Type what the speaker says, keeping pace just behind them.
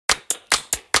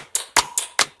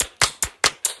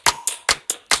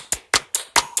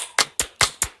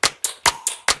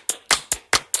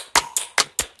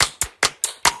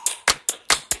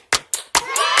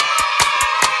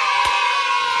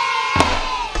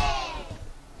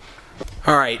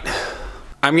All right,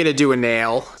 I'm gonna do a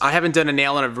nail. I haven't done a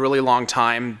nail in a really long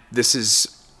time. This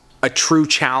is a true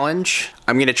challenge.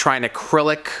 I'm gonna try an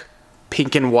acrylic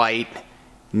pink and white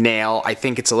nail. I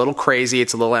think it's a little crazy,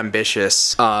 it's a little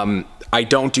ambitious. I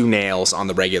don't do nails on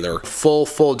the regular.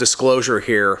 Full disclosure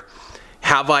here.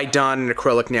 Have I done an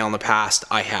acrylic nail in the past?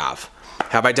 I have.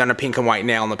 Have I done a pink and white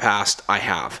nail in the past? I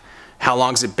have. How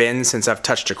long's it been since I've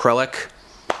touched acrylic?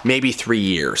 Maybe 3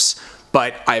 years.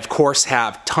 But I of course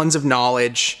have tons of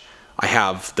knowledge. I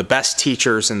have the best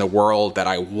teachers in the world that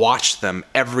I watch them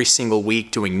every single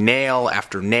week doing nail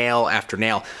after nail after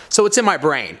nail. So it's in my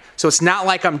brain. So it's not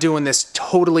like I'm doing this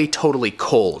totally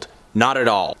cold. Not at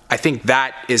all. I think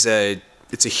that is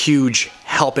it's a huge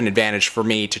help and advantage for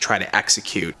me to try to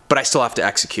execute, but I still have to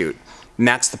execute. And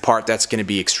that's the part that's gonna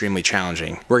be extremely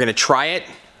challenging. We're gonna try it,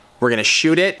 we're gonna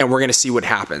shoot it, and we're gonna see what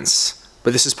happens.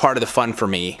 But this is part of the fun for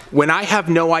me. When I have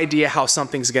no idea how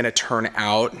something's gonna turn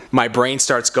out, my brain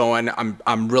starts going,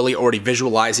 I'm really already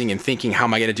visualizing and thinking, how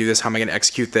am I gonna do this? How am I gonna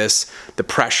execute this? The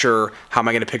pressure, how am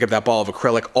I gonna pick up that ball of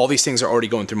acrylic? All these things are already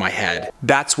going through my head.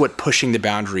 That's what pushing the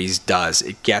boundaries does.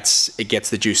 It gets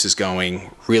the juices going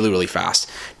really fast.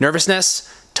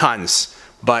 Nervousness, tons,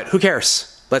 but who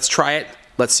cares? Let's try it,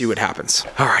 let's see what happens.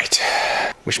 All right,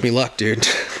 wish me luck, dude.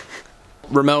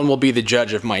 Ramon will be the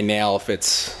judge of my nail if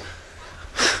it's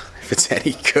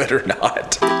any good or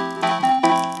not.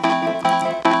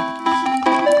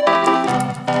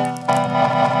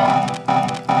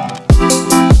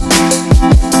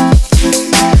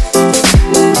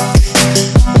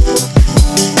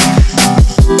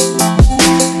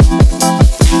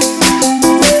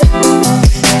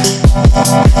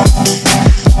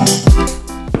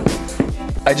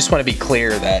 I just want to be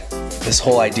clear that this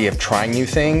whole idea of trying new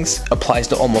things applies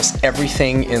to almost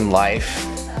everything in life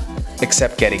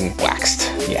except getting waxed.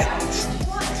 Yeah.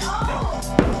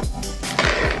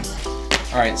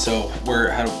 All right, so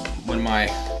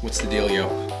what's the dealio?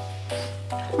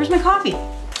 Where's my coffee?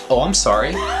 Oh, I'm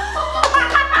sorry.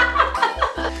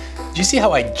 Did you see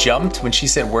how I jumped when she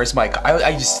said, where's my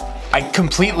I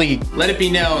completely let it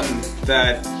be known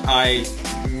that I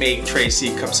make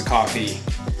Tracy cups of coffee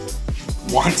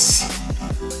once.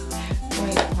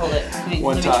 Wait, hold it.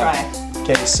 One time. Try.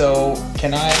 Okay, so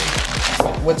can I,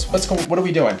 what are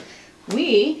we doing?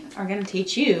 We are gonna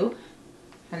teach you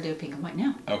how to do a pink and white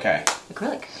nail. Okay.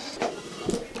 Acrylic.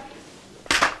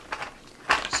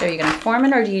 So are you gonna form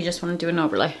it or do you just want to do an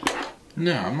overlay?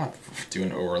 No, I'm not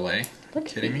doing an overlay. Look,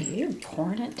 kidding me? You're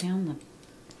pouring it down the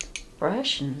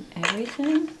brush and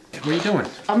everything. What are you doing?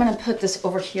 I'm gonna put this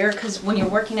over here because when you're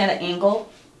working at an angle,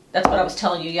 that's what I was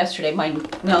telling you yesterday. My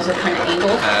nails are kind of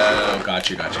angled. Oh,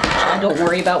 gotcha. I don't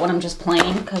worry about when I'm just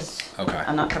playing because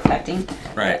I'm not perfecting.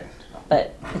 Right.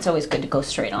 But it's always good to go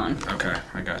straight on. Okay,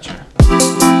 I gotcha.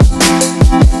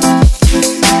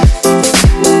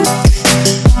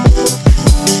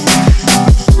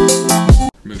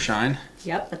 Remove shine?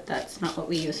 Yep, but that's not what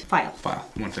we use. File. File,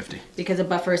 150. Because a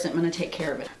buffer isn't going to take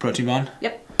care of it. Protein bond?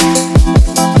 Yep.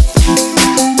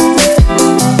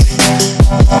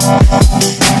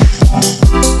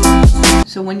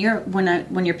 So when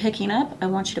you're picking up, I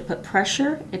want you to put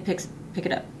pressure, pick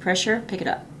it up. Pressure, pick it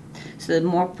up. So the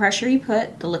more pressure you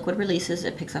put, the liquid releases,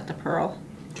 it picks up the pearl.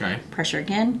 Okay. Pressure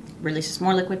again, releases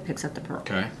more liquid, picks up the pearl.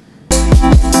 Okay.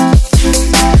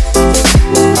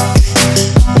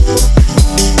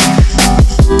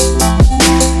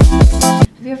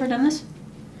 Have you ever done this?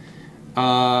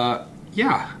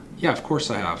 Yeah, of course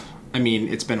I have. I mean,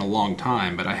 it's been a long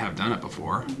time, but I have done it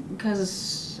before.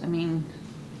 Because, I mean,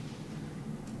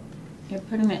 you're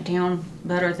putting it down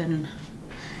better than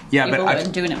people have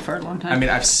been doing it for a long time. I mean,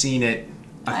 I've seen it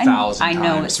 1,000 times, I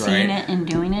know, right? seeing it and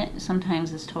doing it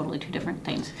sometimes is totally two different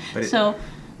things. So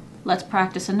let's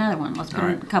practice another one. Let's put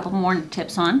a couple more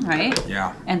tips on, right?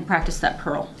 Yeah. And practice that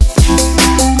pearl.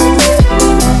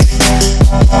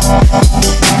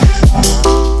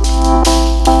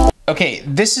 Okay,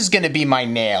 this is gonna be my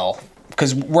nail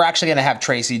because we're actually gonna have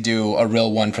Tracy do a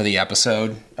real one for the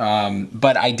episode.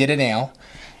 But I did a nail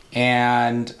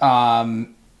and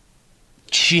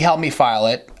she helped me file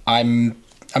it. I'm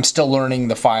still learning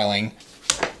the filing.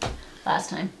 Last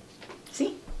time.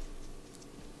 See?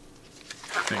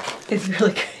 It's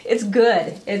really good. It's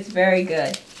good. It's very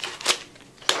good.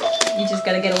 You just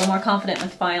gotta get a little more confident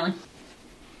with filing.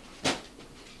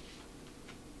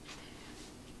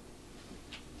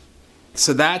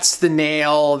 So that's the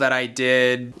nail that I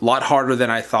did. A lot harder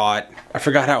than I thought. I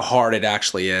forgot how hard it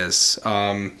actually is.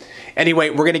 Anyway,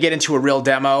 we're gonna get into a real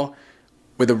demo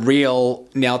with a real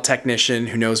nail technician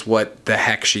who knows what the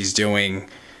heck she's doing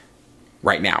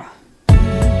right now.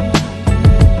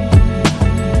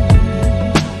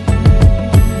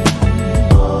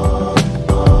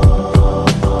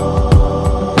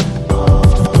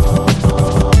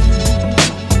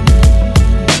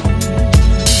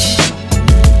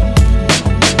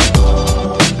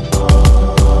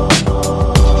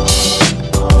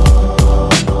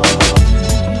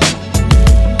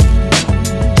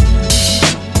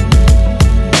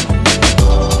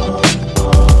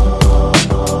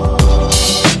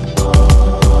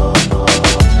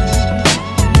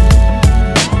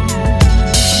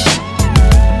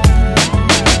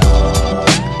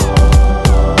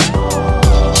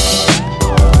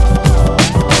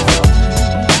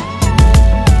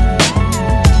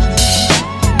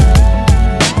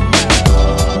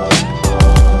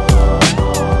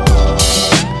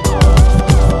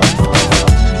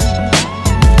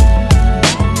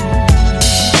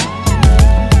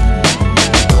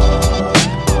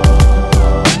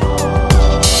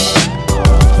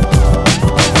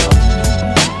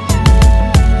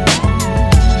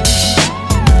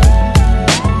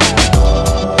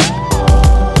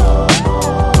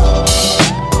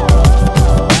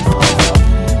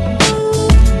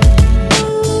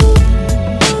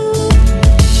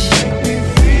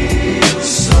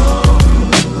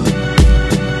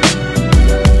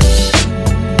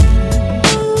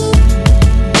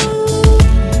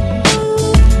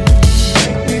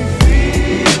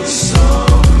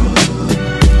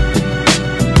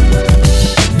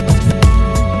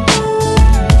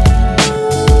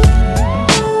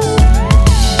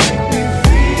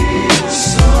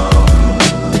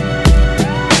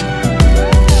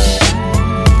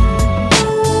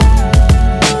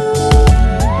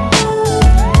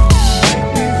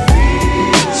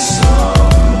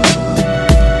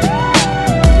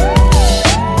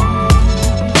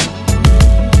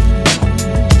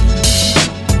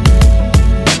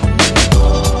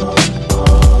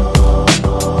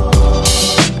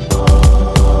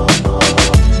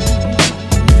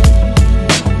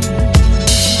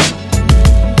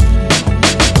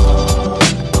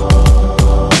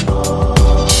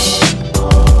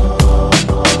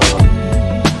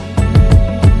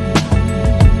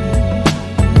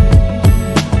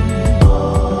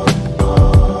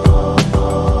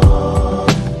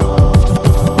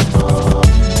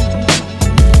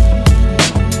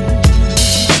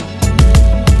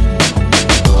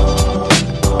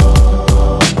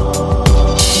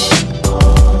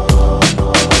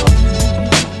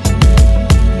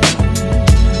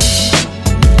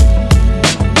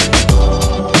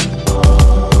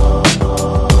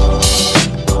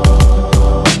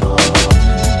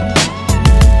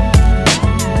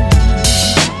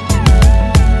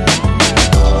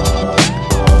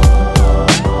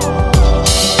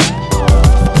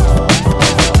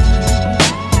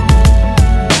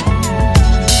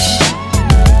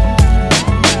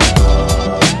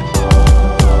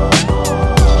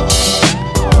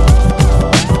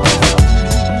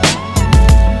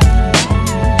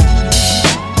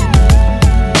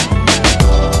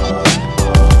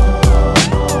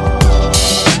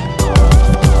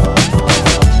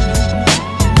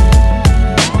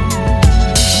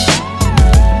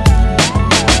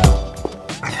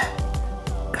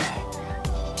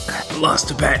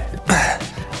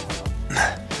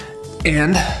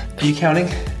 And, are you counting?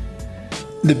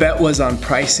 The bet was on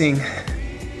pricing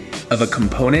of a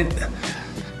component.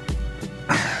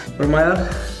 What am I on?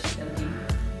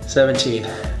 17.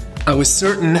 I was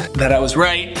certain that I was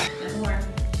right. More.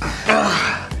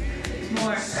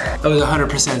 More. I was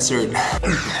 100% certain.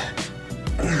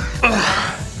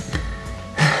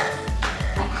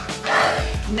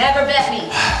 Never bet me.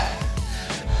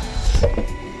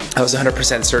 I was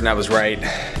 100% certain I was right.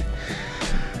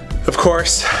 Of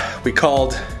course, we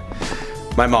called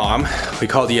my mom, we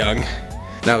called Young,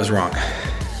 and I was wrong.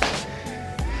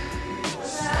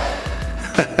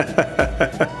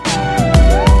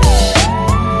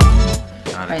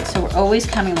 Right, so we're always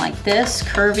coming like this,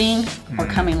 curving, or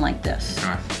coming like this.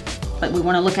 But we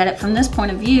want to look at it from this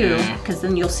point of view, because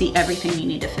then you'll see everything you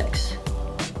need to fix.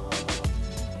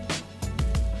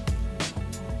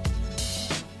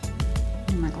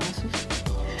 My glasses.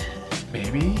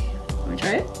 Maybe? Want me to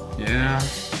try it? Yeah.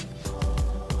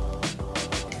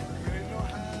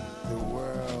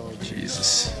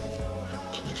 Jesus.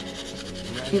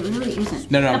 It really isn't.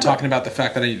 No, I'm talking about the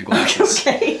fact that I need the glasses.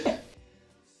 Okay.